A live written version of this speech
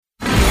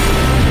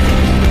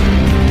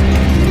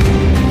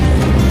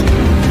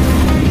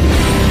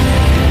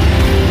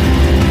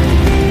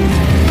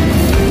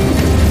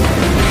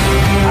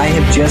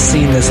just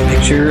seen this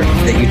picture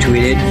that you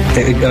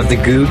tweeted of the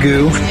goo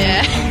goo.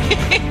 Yeah.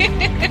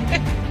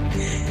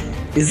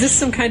 Is this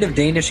some kind of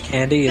Danish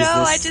candy?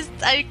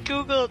 I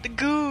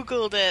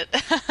googled it,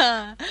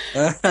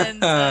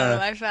 and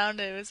I found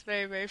it. It was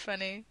very, very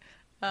funny.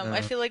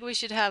 I feel like we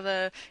should have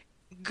a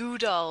goo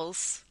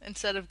dolls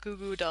instead of goo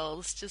goo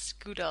dolls, just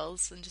goo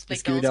dolls, and just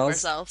make dolls of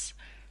ourselves.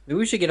 Maybe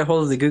we should get a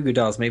hold of the Goo Goo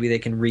Dolls. Maybe they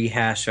can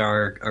rehash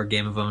our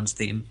Game of Thrones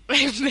theme.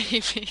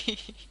 Maybe.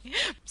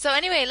 So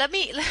anyway, let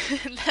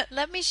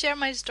me share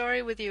my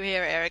story with you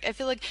here, Eric. I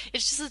feel like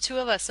it's just the two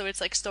of us, so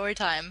it's like story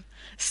time.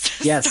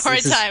 Yes,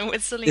 story time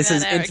with Selena and Eric. This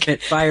is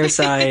intimate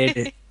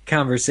fireside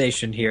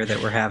conversation here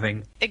that we're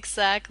having.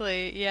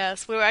 Exactly,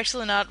 yes. We were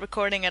actually not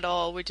recording at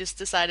all. We just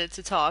decided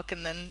to talk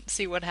and then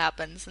see what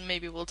happens, and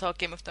maybe we'll talk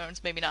Game of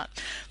Thrones, maybe not.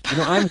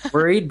 I'm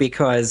worried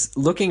because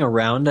looking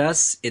around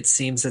us, it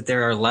seems that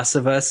there are less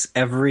of us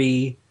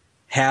every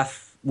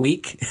half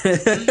week.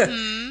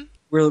 Mm-hmm.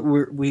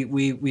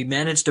 We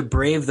managed to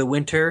brave the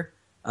winter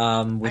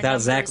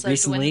without Zach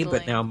recently,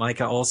 but now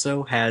Micah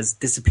also has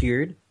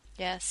disappeared.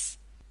 Yes.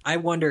 I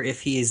wonder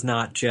if he is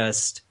not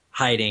just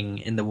hiding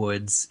in the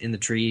woods, in the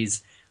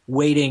trees,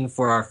 waiting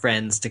for our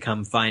friends to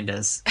come find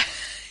us,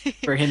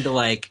 for him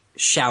to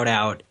shout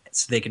out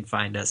so they can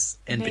find us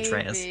and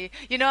betray us.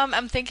 You know,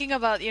 I'm thinking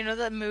about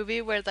that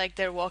movie where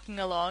they're walking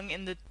along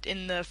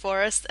in the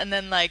forest and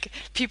then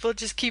people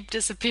just keep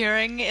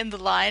disappearing in the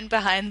line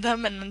behind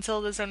them, and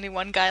until there's only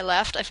one guy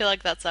left. I feel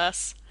like that's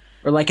us.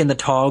 Or in the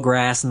tall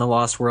grass in the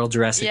Lost World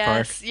Jurassic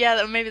Park.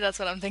 Yeah, maybe that's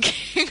what I'm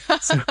thinking.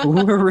 So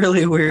we're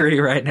really weary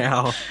right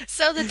now.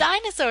 So the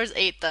dinosaurs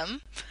ate them,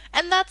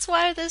 and that's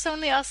why there's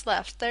only us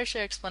left. There's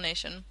your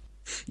explanation.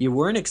 You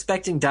weren't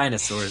expecting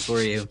dinosaurs,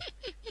 were you?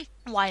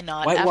 Why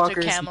not? White After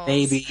Walkers, camels.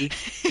 maybe.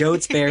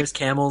 Goats, bears,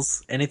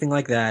 camels, anything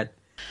like that.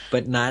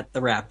 But not the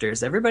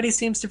raptors. Everybody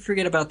seems to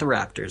forget about the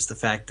raptors, the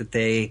fact that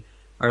they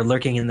are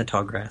lurking in the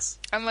tall grass.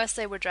 Unless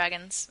they were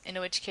dragons, in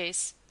which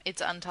case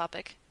it's on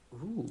topic.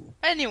 Ooh.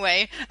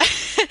 Anyway,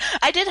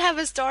 I did have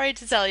a story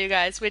to tell you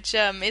guys, which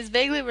is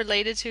vaguely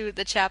related to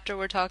the chapter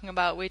we're talking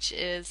about, which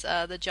is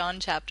the Jon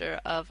chapter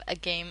of A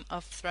Game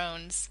of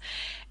Thrones.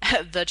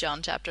 The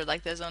Jon chapter,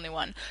 like there's only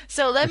one.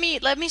 So let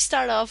me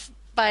start off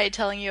by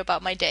telling you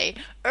about my day.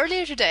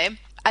 Earlier today,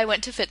 I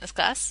went to fitness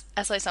class,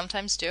 as I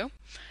sometimes do.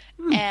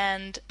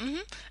 And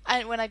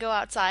when I go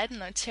outside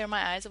and I tear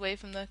my eyes away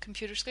from the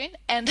computer screen,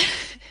 and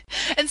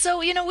so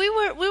we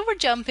were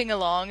jumping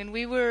along, and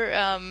we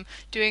were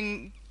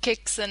doing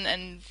kicks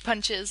and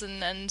punches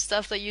and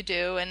stuff that you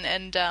do,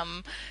 and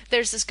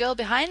there's this girl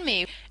behind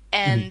me,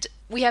 and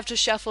we have to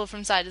shuffle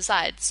from side to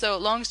side. So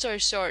long story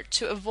short,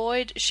 to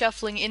avoid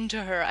shuffling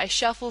into her, I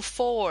shuffle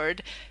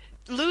forward,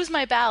 lose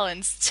my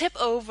balance, tip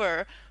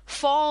over,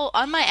 fall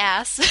on my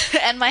ass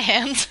and my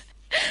hands,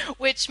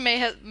 which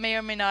may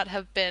or may not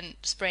have been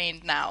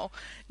sprained now.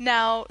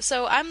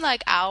 So I'm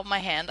like, ow, my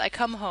hand. I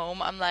come home.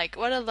 I'm like,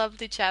 what a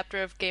lovely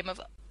chapter of Game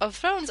of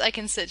Thrones I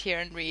can sit here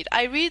and read.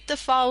 I read the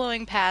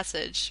following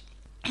passage.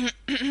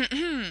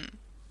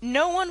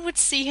 No one would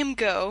see him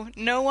go,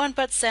 no one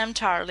but Sam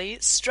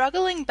Tarly,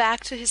 struggling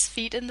back to his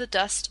feet in the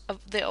dust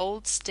of the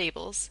old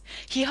stables.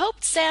 He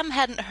hoped Sam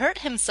hadn't hurt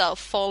himself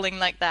falling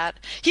like that.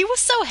 He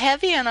was so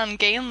heavy and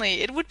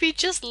ungainly, it would be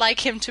just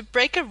like him to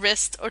break a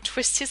wrist or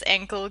twist his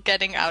ankle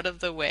getting out of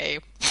the way.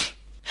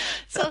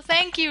 So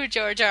thank you,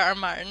 George R.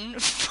 Martin,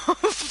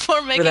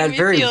 for making that me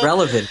very feel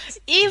relevant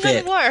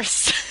even bit.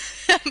 Worse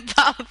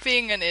about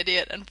being an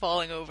idiot and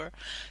falling over.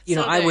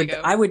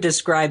 I would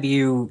describe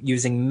you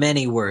using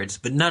many words,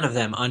 but none of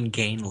them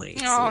ungainly.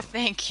 Oh,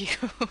 thank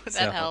you.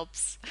 That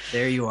helps.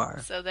 There you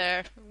are. So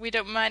there, we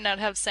might not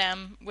have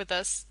Sam with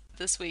us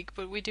this week,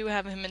 but we do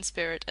have him in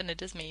spirit, and it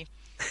is me.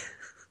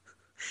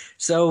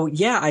 So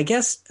yeah, I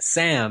guess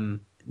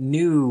Sam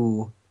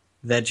knew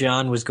that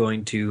Jon was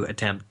going to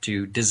attempt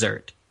to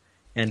desert,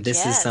 and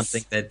this is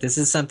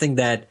something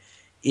that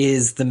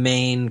is the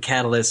main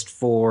catalyst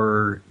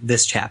for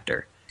this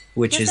chapter,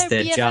 which is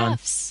that BFFs. Jon.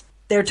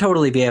 They're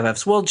totally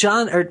BFFs. Well,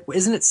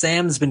 isn't it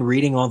Sam's been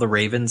reading all the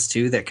ravens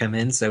too that come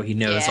in, so he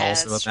knows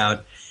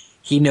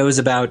he knows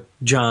about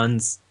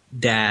Jon's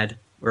dad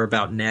or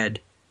about Ned,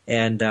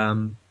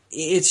 and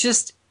it's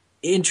just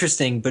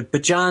interesting.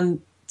 But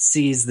Jon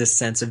sees this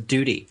sense of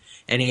duty,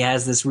 and he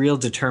has this real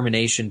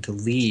determination to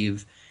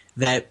leave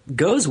that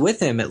goes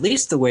with him at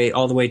least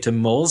all the way to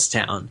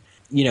Molestown.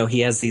 He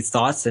has these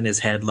thoughts in his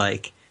head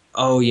like,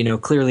 oh,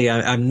 clearly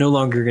I'm no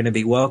longer going to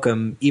be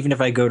welcome. Even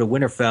if I go to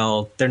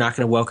Winterfell, they're not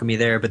going to welcome me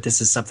there, but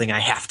this is something I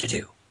have to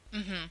do.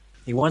 Mm-hmm.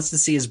 He wants to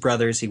see his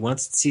brothers. He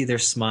wants to see their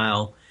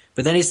smile.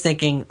 But then he's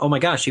thinking, oh my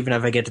gosh, even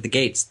if I get to the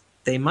gates,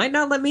 they might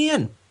not let me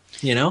in,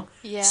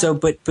 Yeah. So,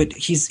 but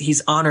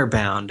he's honor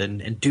bound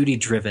and duty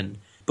driven.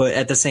 But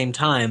at the same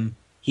time,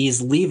 he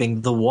is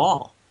leaving the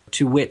wall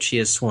to which he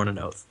has sworn an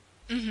oath.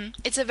 Mm-hmm.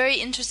 It's a very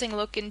interesting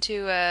look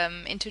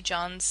into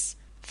Jon's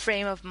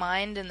frame of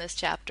mind in this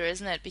chapter,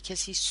 isn't it?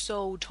 Because he's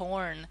so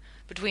torn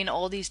between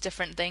all these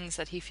different things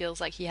that he feels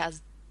like he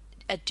has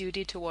a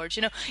duty towards.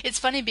 It's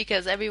funny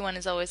because everyone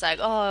is always like,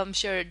 oh, I'm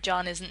sure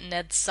Jon isn't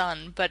Ned's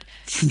son, but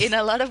in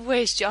a lot of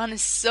ways, Jon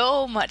is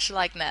so much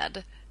like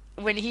Ned,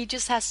 when he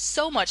just has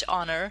so much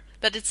honor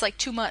that it's like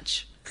too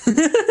much.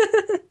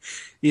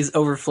 He's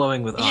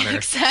overflowing with honor. Yeah,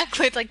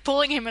 exactly. It's like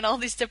pulling him in all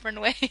these different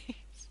ways.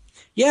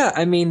 Yeah,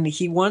 I mean,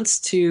 he wants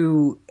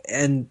to,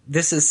 and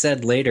this is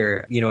said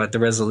later, at the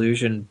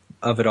resolution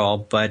of it all,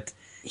 but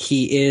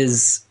he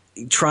is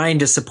trying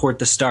to support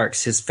the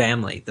Starks, his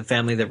family, the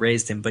family that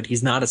raised him, but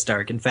he's not a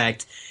Stark. In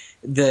fact,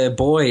 the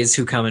boys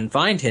who come and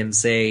find him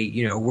say,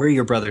 we're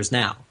your brothers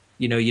now.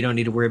 You don't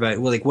need to worry about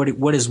it. Well, like,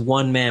 what is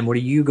one man? What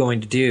are you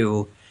going to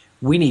do?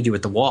 We need you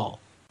at the Wall.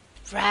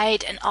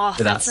 Right, and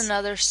that's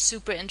another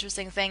super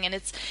interesting thing, and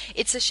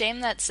it's a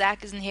shame that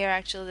Zach isn't here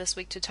actually this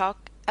week to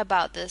talk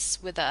about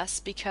this with us,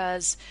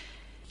 because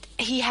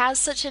he has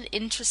such an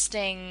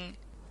interesting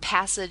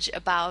passage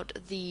about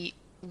the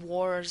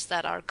wars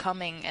that are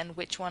coming and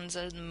which ones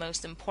are the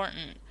most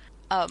important.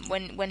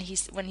 When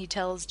he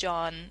tells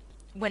Jon,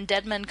 when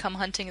dead men come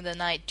hunting in the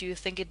night, do you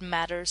think it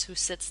matters who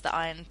sits the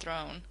Iron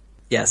Throne?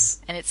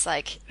 Yes. And it's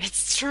like,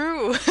 it's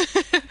true.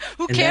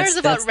 Who cares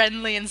about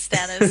Renly and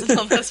Stannis and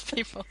all those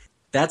people?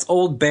 That's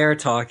Old Bear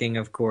talking,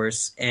 of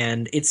course,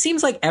 and it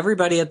seems like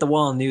everybody at the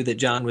Wall knew that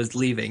Jon was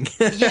leaving.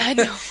 Yeah, I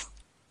know.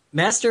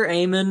 Master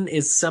Aemon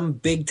is some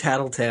big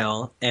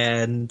tattletale,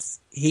 and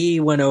he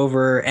went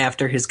over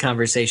after his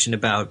conversation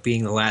about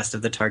being the last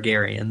of the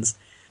Targaryens.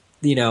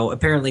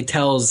 Apparently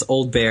tells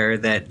Old Bear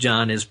that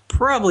Jon is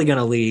probably going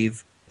to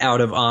leave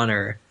out of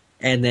honor,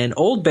 and then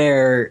Old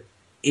Bear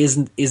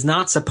is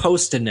not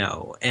supposed to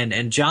know,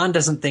 and Jon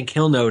doesn't think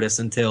he'll notice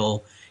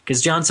until,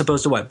 because Jon's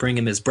supposed to bring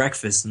him his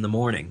breakfast in the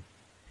morning.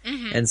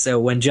 Mm-hmm. And so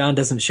when Jon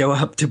doesn't show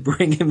up to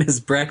bring him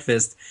his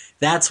breakfast,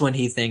 that's when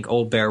he think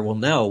Old Bear will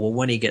know. Well,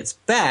 when he gets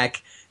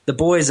back, the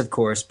boys, of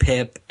course,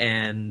 Pip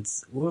and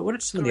what are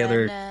some of the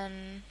other...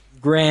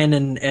 Gran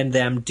and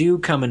them do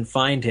come and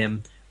find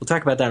him. We'll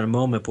talk about that in a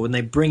moment, but when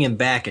they bring him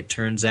back, it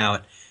turns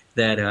out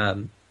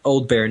that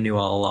Old Bear knew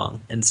all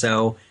along. And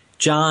so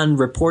Jon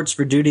reports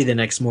for duty the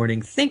next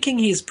morning, thinking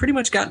he's pretty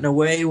much gotten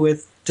away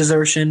with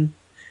desertion,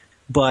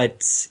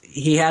 but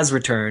he has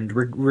returned,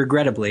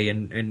 regrettably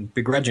and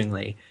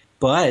begrudgingly.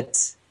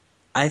 But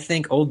I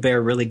think Old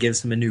Bear really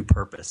gives him a new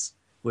purpose,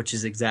 which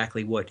is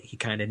exactly what he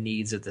kind of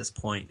needs at this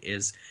point,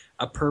 is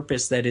a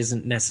purpose that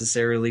isn't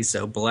necessarily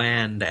so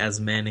bland as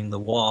manning the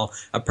Wall,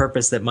 a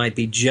purpose that might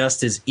be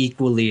just as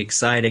equally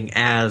exciting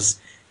as,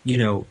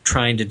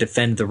 trying to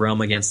defend the realm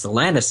against the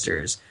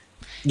Lannisters.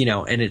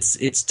 And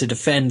it's to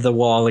defend the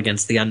Wall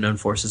against the unknown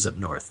forces up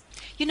north.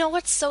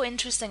 What's so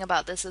interesting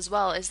about this as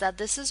well is that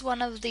this is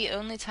one of the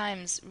only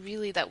times,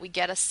 really, that we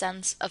get a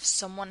sense of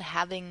someone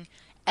having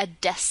a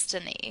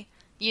destiny.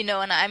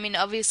 And I mean,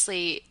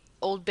 obviously,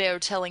 Old Bear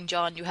telling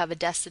Jon you have a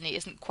destiny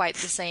isn't quite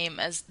the same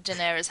as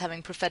Daenerys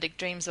having prophetic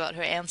dreams about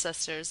her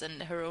ancestors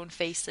and her own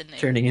face and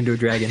turning into a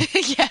dragon.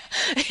 Yeah,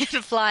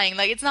 and flying.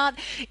 Like, it's not.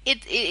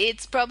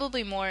 It's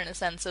probably more in a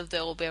sense of the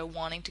Old Bear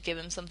wanting to give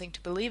him something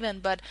to believe in.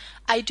 But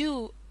I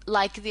do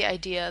like the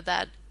idea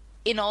that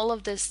in all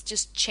of this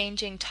just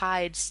changing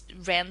tides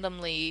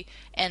randomly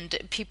and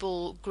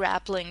people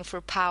grappling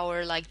for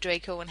power, like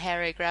Draco and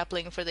Harry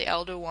grappling for the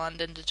Elder Wand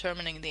and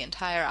determining the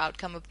entire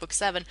outcome of Book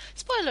 7.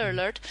 Spoiler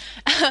alert!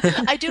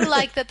 I do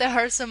like that there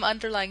are some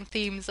underlying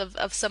themes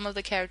of some of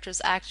the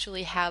characters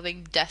actually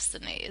having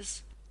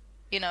destinies.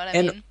 You know what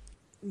I mean?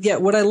 Yeah,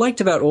 what I liked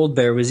about Old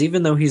Bear was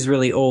even though he's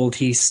really old,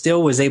 he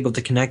still was able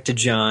to connect to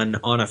Jon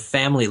on a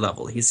family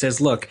level. He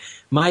says, look,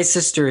 my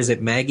sister is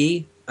at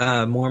Maggie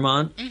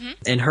Mormont, mm-hmm.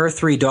 and her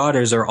 3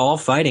 daughters are all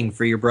fighting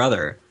for your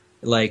brother,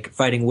 like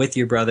fighting with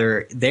your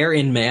brother. They're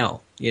in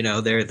mail,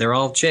 they're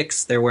all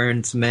chicks. They're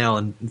wearing some mail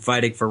and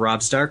fighting for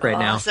Robb Stark right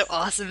now. So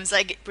awesome. It's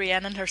like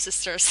Brienne and her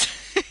sisters.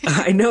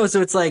 I know.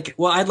 So it's like,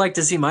 well, I'd like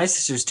to see my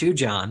sisters too,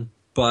 Jon,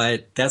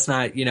 but that's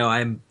not,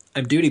 I'm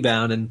duty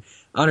bound and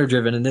honor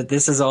driven, and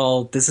this is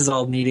all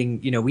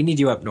needing, we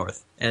need you up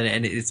north,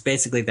 and it's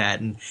basically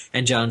that,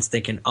 and Jon's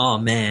thinking, oh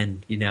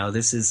man,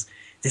 this is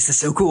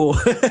so cool.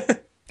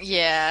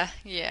 Yeah,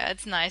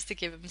 it's nice to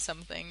give him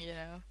something,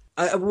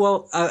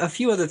 a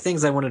few other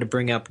things I wanted to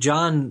bring up.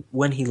 Jon,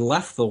 when he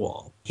left the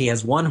Wall, he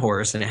has one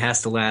horse, and it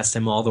has to last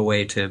him all the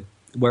way to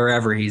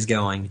wherever he's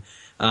going.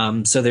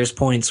 So there's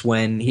points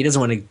when he doesn't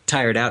want to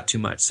tire it out too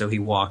much, so he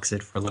walks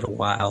it for a little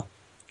while.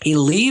 He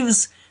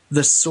leaves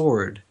the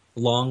sword,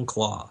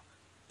 Longclaw,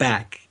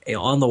 back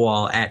on the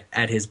wall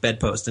at his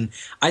bedpost, and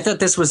I thought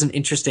this was an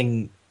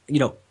interesting,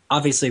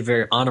 obviously a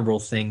very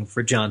honorable thing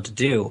for Jon to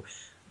do.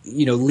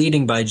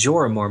 Leading by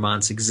Jorah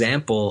Mormont's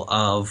example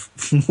of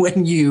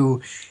when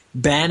you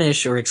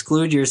banish or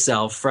exclude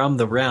yourself from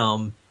the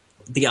realm,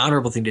 the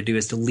honorable thing to do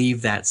is to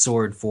leave that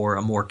sword for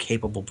a more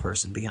capable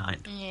person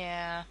behind.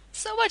 Yeah.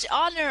 So much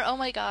honor. Oh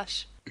my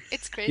gosh.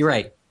 It's crazy. You're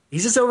right.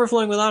 He's just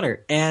overflowing with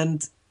honor.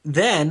 And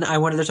then I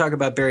wanted to talk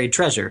about buried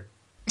treasure.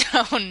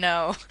 Oh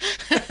no.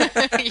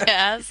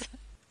 Yes.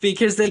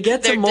 Because they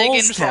get to Molestown. They're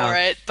digging for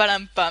it, but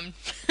I'm bummed.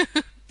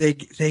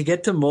 They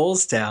get to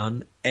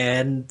Molestown,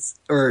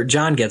 or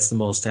John gets to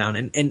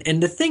Molestown.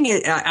 And the thing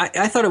is,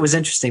 I thought it was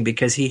interesting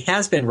because he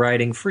has been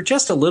writing for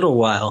just a little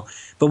while,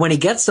 but when he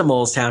gets to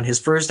Molestown, his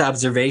first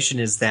observation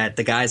is that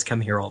the guys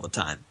come here all the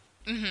time.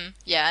 Mm-hmm.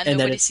 Yeah, and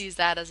nobody sees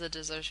that as a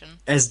desertion.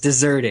 As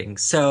deserting.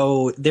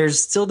 So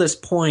there's still this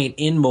point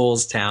in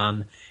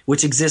Molestown,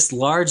 which exists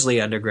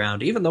largely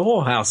underground. Even the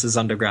whole house is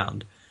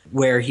underground,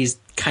 where it's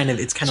kind of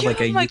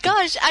like oh my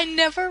gosh, I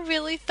never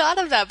really thought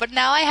of that, but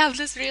now I have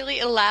this really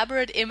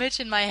elaborate image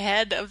in my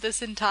head of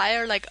this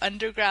entire like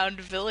underground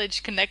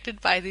village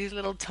connected by these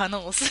little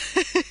tunnels.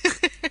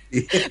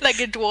 Like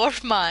a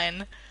dwarf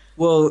mine.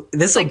 Well,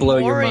 this will blow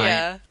your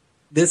mind.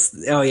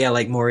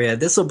 Like Moria.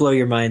 This will blow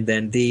your mind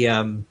then.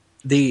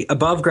 The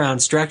above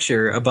ground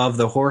structure above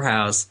the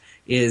whorehouse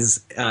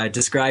is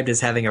described as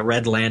having a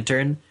red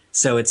lantern,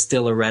 so it's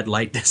still a red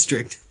light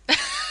district.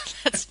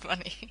 That's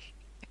funny.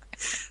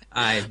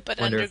 But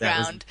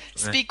underground.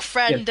 Speak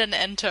friend and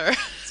enter.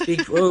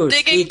 Digging for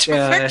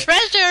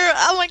treasure.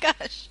 Oh my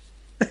gosh.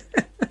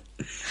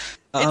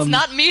 It's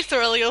not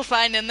mithril you'll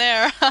find in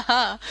there.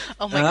 Oh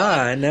my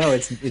god. No,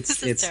 it's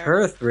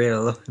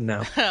hearthril.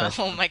 No.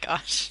 Oh my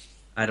gosh.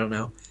 I don't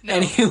know. No.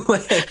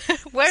 Anyway.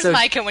 Where's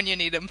Micah when you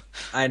need him?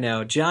 I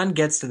know. John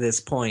gets to this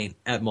point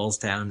at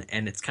Molestown,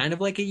 and it's kind of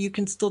like a you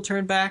can still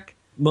turn back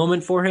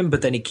moment for him,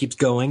 but then he keeps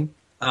going.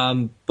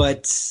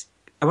 But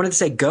I wanted to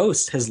say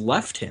Ghost has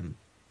left him.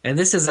 And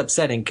this is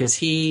upsetting because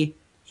he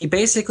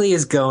basically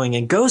is going,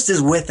 and Ghost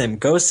is with him.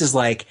 Ghost is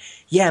like,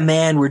 yeah,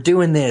 man, we're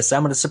doing this.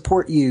 I'm going to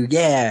support you.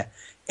 Yeah.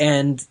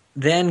 And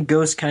then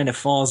Ghost kind of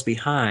falls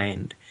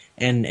behind.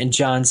 And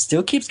John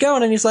still keeps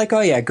going, and he's like, oh,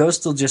 yeah,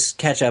 Ghost will just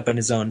catch up in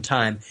his own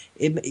time.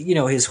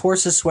 His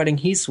horse is sweating,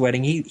 he's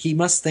sweating. He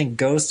must think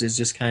Ghost is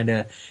just kind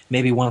of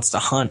maybe wants to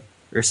hunt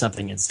or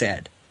something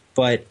instead.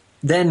 But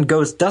then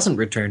Ghost doesn't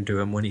return to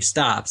him when he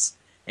stops,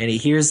 and he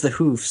hears the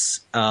hoofs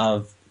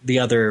of the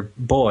other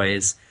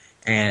boys,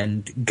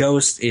 and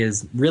Ghost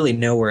is really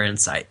nowhere in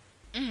sight.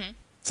 Mm-hmm.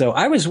 So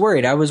I was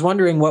worried. I was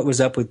wondering what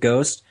was up with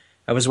Ghost.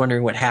 I was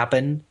wondering what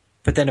happened.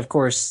 But then, of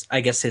course,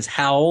 I guess his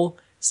howl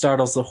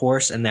startles the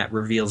horse, and that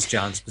reveals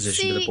John's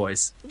position to the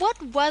boys.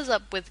 What was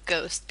up with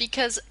Ghost?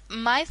 Because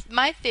my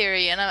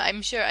theory, and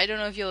I'm sure, I don't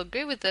know if you'll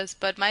agree with this,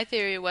 but my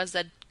theory was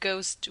that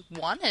Ghost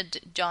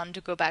wanted John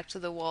to go back to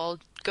the wall.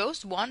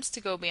 Ghost wants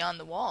to go beyond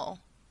the wall.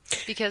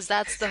 Because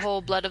that's the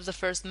whole blood of the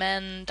first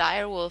men,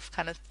 direwolf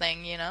kind of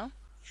thing, you know?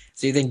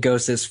 So you think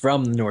Ghost is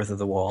from north of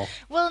the wall?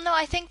 Well, no,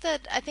 I think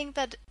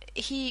that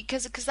he,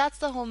 because that's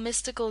the whole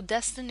mystical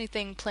destiny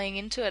thing playing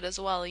into it as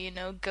well, you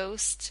know?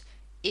 Ghost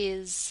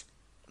is...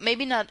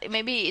 Maybe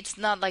it's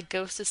not like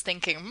Ghost is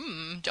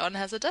thinking, John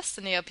has a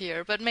destiny up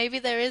here, but maybe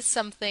there is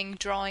something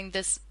drawing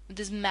this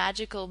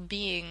magical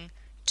being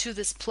to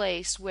this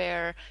place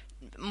where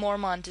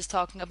Mormont is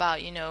talking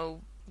about, you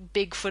know,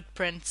 big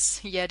footprints,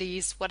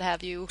 yetis, what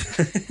have you,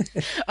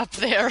 up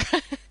there.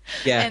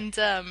 Yeah. And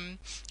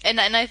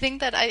I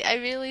think that I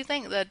really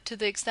think that to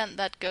the extent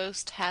that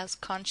Ghost has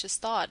conscious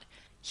thought,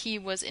 he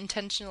was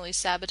intentionally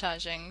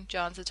sabotaging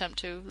John's attempt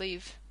to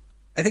leave.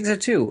 I think so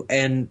too,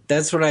 and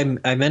that's what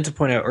I meant to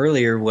point out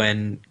earlier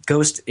when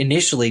Ghost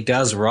initially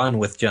does run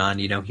with John.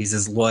 You know, he's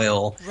his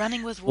loyal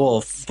running with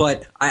wolf.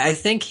 But I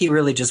think he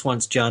really just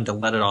wants John to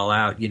let it all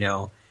out. You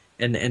know,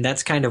 and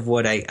that's kind of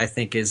what I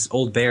think is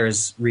Old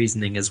Bear's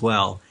reasoning as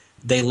well.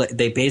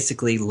 They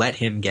basically let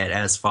him get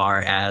as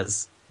far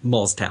as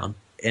Molestown,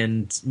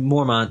 and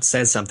Mormont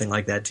says something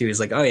like that too. He's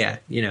like, "Oh yeah,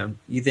 you know,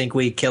 you think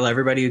we kill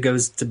everybody who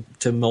goes to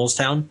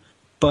Molestown?"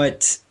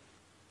 But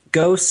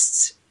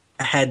Ghost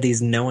had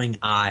these knowing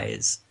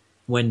eyes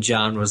when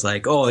John was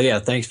like, oh yeah,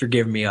 thanks for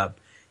giving me up.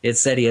 It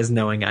said he has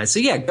knowing eyes. So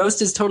yeah,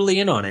 Ghost is totally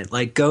in on it.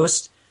 Like,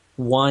 Ghost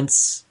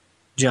wants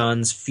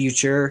John's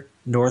future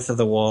north of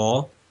the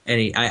wall,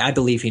 and I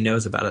believe he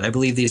knows about it. I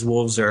believe these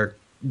wolves are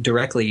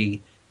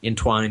directly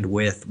entwined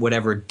with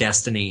whatever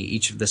destiny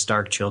each of the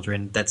Stark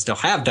children that still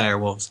have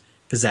direwolves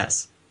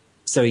possess.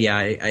 So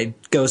yeah,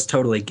 Ghost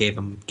totally gave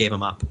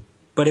him up.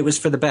 But it was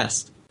for the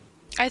best.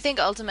 I think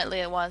ultimately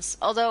it was.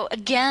 Although,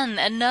 again,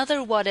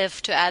 another what if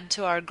to add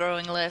to our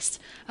growing list.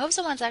 I hope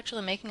someone's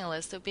actually making a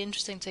list. It would be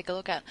interesting to take a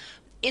look at.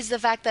 Is the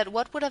fact that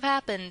what would have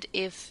happened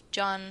if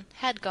John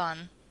had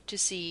gone to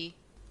see,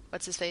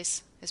 what's his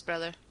face? His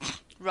brother.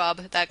 Rob,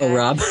 that guy. Oh,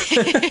 Rob.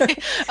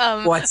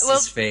 What's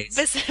his face?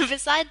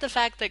 Beside the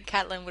fact that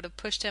Catelyn would have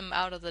pushed him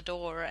out of the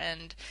door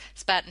and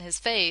spat in his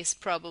face,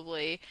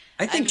 probably.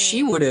 I mean,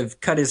 she would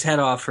have cut his head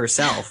off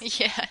herself.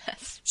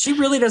 Yes. She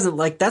really doesn't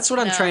like. That's what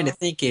I'm trying to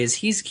think. Is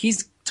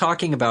he's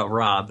talking about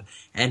Rob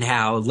and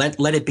how let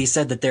it be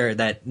said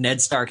that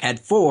Ned Stark had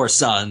 4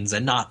 sons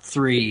and not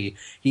 3.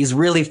 He's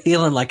really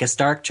feeling like a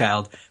Stark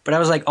child. But I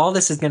was like, all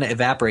this is going to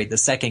evaporate the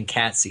second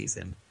Cat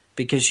season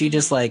because she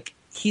just like.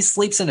 He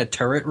sleeps in a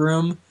turret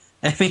room,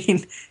 I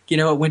mean, you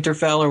know, at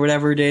Winterfell or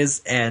whatever it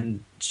is,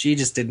 and she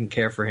just didn't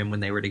care for him when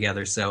they were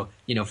together, so,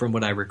 you know, from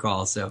what I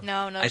recall. So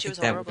No, she was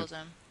horrible to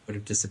him. Would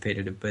have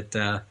dissipated it, but,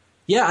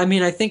 yeah, I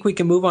mean, I think we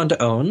can move on to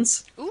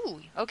owns.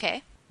 Ooh,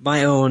 okay.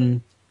 My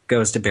own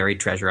goes to buried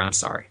treasure, I'm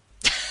sorry.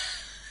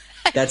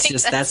 That's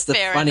the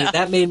fair funny. enough.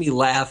 That made me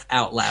laugh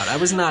out loud. I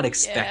was not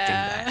expecting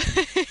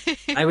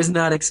that. I was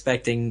not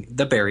expecting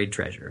the buried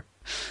treasure.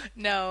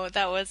 No,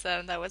 that was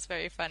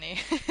very funny.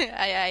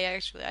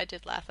 I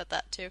did laugh at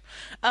that too.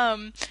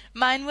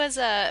 Mine was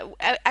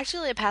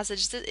actually a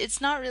passage that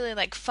it's not really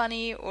like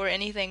funny or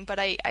anything, but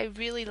I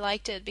really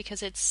liked it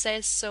because it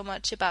says so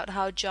much about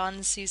how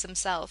Jon sees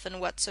himself and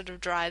what sort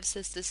of drives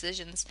his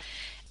decisions.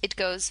 It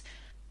goes,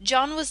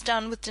 Jon was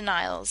done with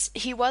denials.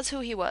 He was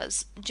who he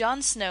was.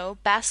 Jon Snow,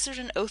 bastard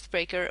and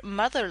oathbreaker,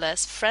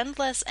 motherless,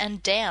 friendless,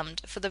 and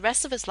damned. For the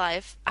rest of his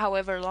life,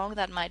 however long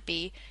that might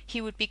be, he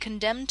would be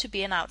condemned to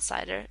be an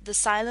outsider, the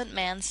silent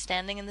man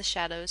standing in the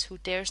shadows who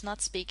dares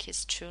not speak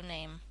his true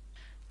name.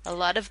 A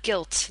lot of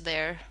guilt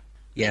there,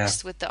 Yeah,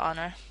 mixed with the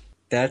honor.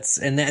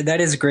 that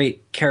is a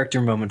great character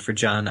moment for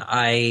Jon.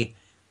 I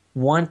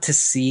want to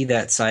see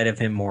that side of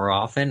him more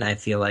often. I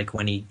feel like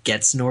when he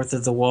gets north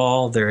of the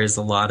wall, there is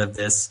a lot of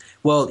this.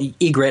 Well,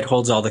 Ygritte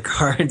holds all the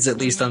cards, at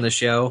least on the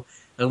show,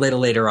 a little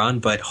later on.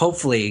 But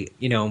hopefully,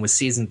 with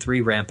season 3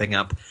 ramping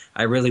up,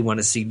 I really want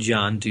to see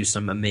Jon do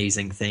some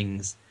amazing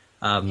things.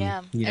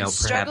 Yeah, and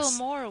struggle perhaps,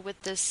 more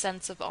with this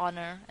sense of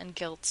honor and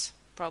guilt,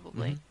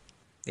 probably.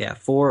 yeah,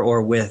 for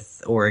or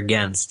with or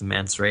against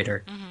Mance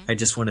Rayder. I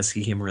just want to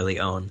see him really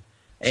own.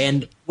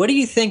 And what do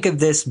you think of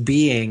this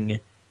being,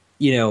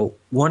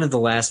 one of the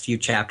last few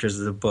chapters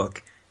of the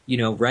book?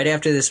 Right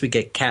after this we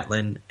get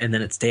Catelyn, and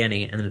then it's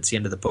Dany, and then it's the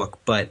end of the book.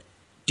 But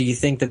do you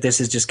think that this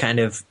is just kind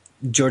of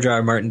George R.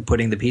 R. Martin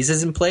putting the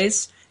pieces in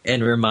place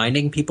and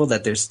reminding people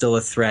that there's still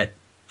a threat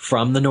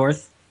from the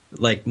north,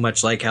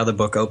 much like how the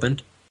book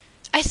opened?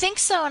 I think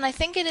so, and I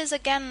think it is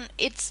again.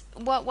 It's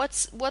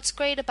what's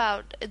great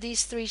about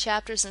these 3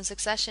 chapters in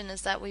succession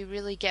is that we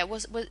really get it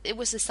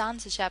was the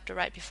Sansa chapter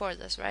right before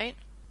this, right?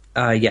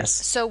 Yes.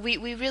 So we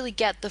really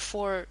get the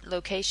 4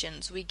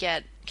 locations. We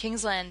get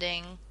King's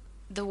Landing,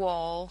 the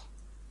Wall,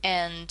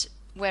 and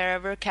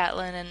wherever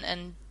Catelyn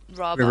and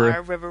Robb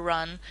are, River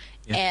Run,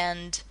 Yeah.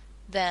 and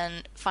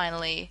then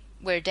finally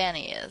where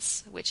Dany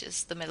is, which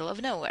is the middle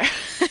of nowhere.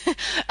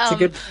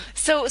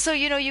 So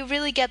you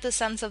really get the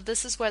sense of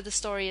this is where the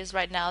story is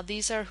right now.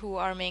 These are who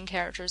our main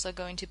characters are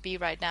going to be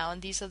right now,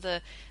 and these are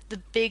the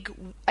big.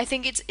 I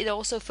think it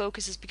also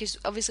focuses because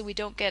obviously we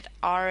don't get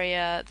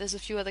Arya. There's a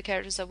few other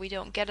characters that we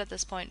don't get at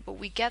this point, but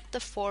we get the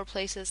 4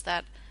 places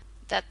that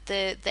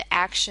the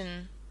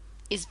action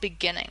is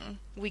beginning.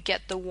 We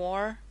get the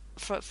war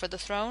for the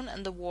throne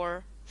and the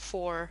war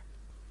for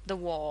the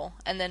wall,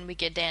 and then we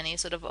get Dany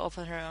sort of off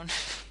on her own.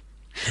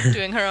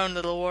 Doing her own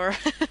little war.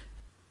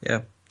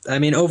 Yeah. I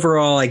mean,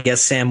 overall, I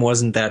guess Sam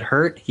wasn't that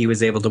hurt. He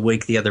was able to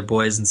wake the other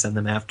boys and send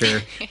them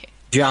after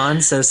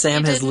Jon. So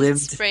Sam has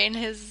lived.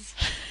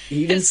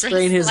 He didn't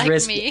sprain his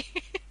wrist. Me.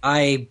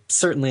 I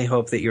certainly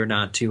hope that you're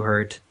not too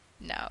hurt.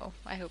 No,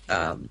 I hope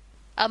not.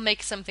 I'll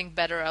make something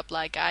better up,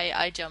 like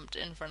I jumped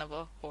in front of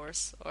a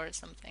horse or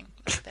something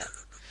like that.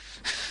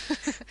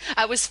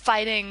 I was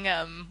fighting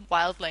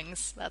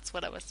wildlings. That's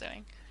what I was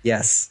doing.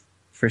 Yes,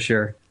 for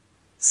sure.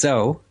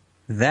 So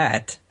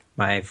that,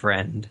 my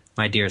friend,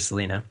 my dear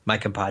Selena, my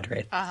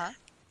compadre,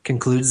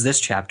 concludes this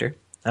chapter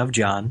of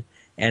Jon,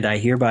 and I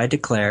hereby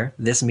declare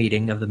this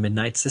meeting of the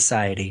Midnight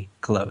Society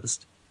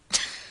closed.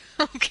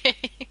 Okay.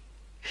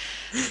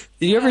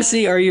 Did you ever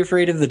see Are You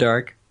Afraid of the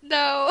Dark?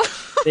 No.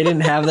 They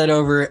didn't have that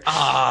over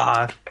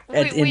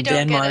we don't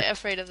Denmark. get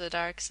Afraid of the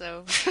Dark,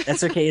 so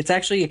That's okay. It's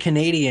actually a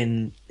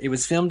Canadian. It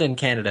was filmed in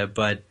Canada,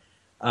 but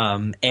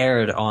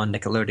aired on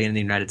Nickelodeon in the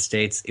United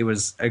States. It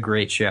was a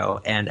great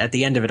show, and at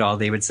the end of it all,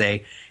 they would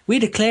say, "We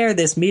declare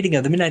this meeting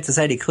of the Midnight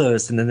Society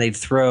closed," and then they'd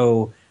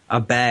throw a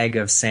bag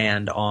of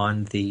sand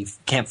on the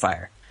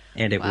campfire,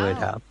 and it would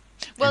go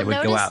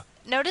out.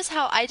 Notice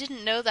how I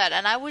didn't know that,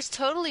 and I was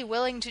totally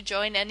willing to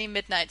join any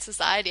Midnight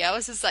Society. I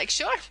was just like,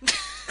 sure,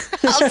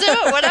 I'll do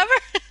it, whatever.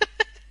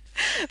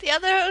 The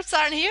other hosts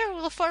aren't here,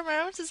 we'll form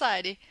our own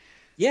society.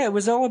 Yeah, it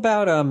was all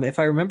about, if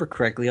I remember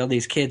correctly, all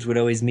these kids would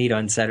always meet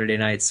on Saturday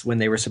nights when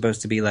they were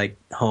supposed to be,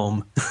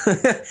 home.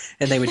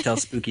 And they would tell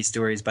spooky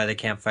stories by the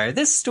campfire.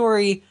 This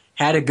story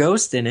had a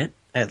ghost in it,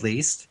 at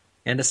least,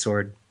 and a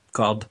sword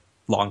called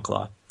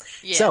Longclaw.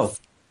 Yes. So,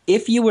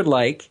 if you would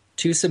like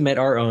to submit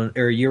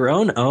your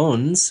own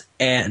owns,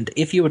 and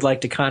if you would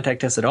like to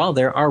contact us at all,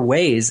 there are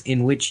ways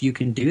in which you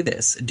can do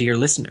this, dear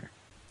listener.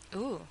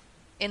 Ooh,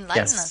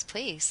 enlighten us,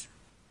 please.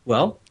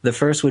 Well, the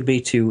first would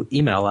be to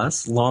email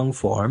us, long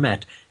form,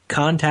 at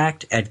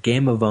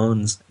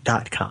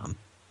contact@gameofowns.com.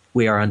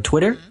 We are on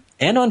Twitter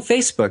and on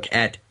Facebook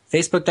at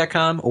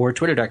facebook.com or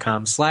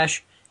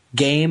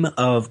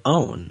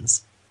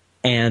twitter.com/gameofowns.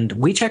 And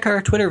we check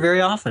our Twitter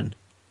very often.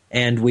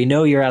 And we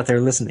know you're out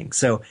there listening.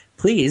 So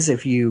please,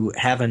 if you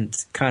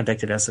haven't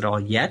contacted us at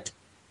all yet,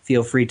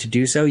 feel free to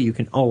do so. You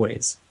can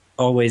always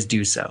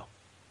do so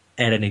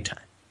at any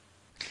time.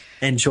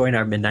 And join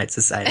our Midnight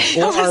Society.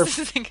 Or I was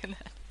thinking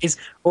that.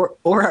 Or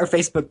our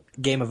Facebook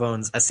Game of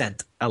Owns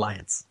Ascent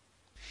Alliance.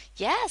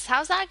 Yes,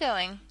 how's that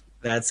going?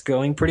 That's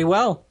going pretty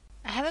well.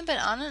 I haven't been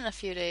on in a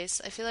few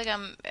days. I feel like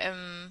I'm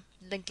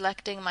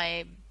neglecting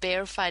my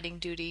bear fighting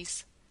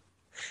duties.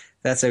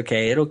 That's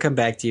okay. It'll come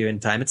back to you in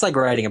time. It's like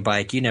riding a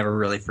bike. You never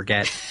really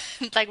forget.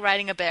 It's like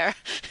riding a bear.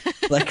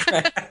 Like,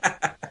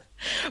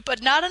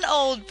 but not an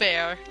old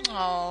bear.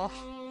 Oh.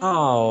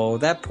 Oh,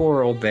 that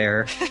poor old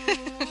bear.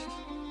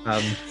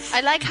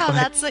 I like how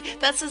that's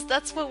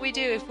what we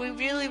do. If we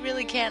really,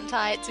 really can't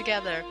tie it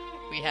together,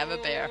 we have a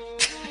bear.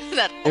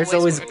 There's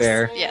always works. a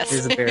bear. Yes.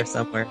 There's a bear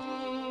somewhere.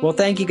 Well,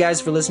 thank you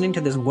guys for listening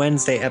to this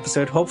Wednesday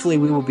episode. Hopefully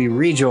we will be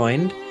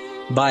rejoined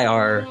by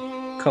our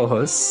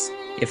co-hosts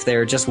if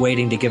they're just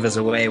waiting to give us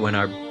away when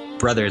our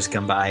brothers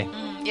come by.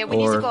 Yeah, we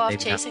need to go off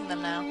chasing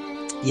them now.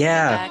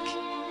 Yeah.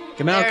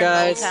 Come out,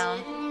 guys. Town.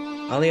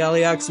 Ollie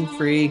Ollie oxen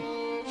free.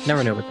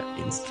 Never know what that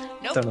means.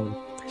 Nope. Don't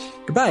know.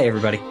 Goodbye,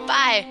 everybody.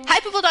 Bye.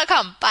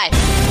 HiPeople.com.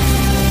 Bye.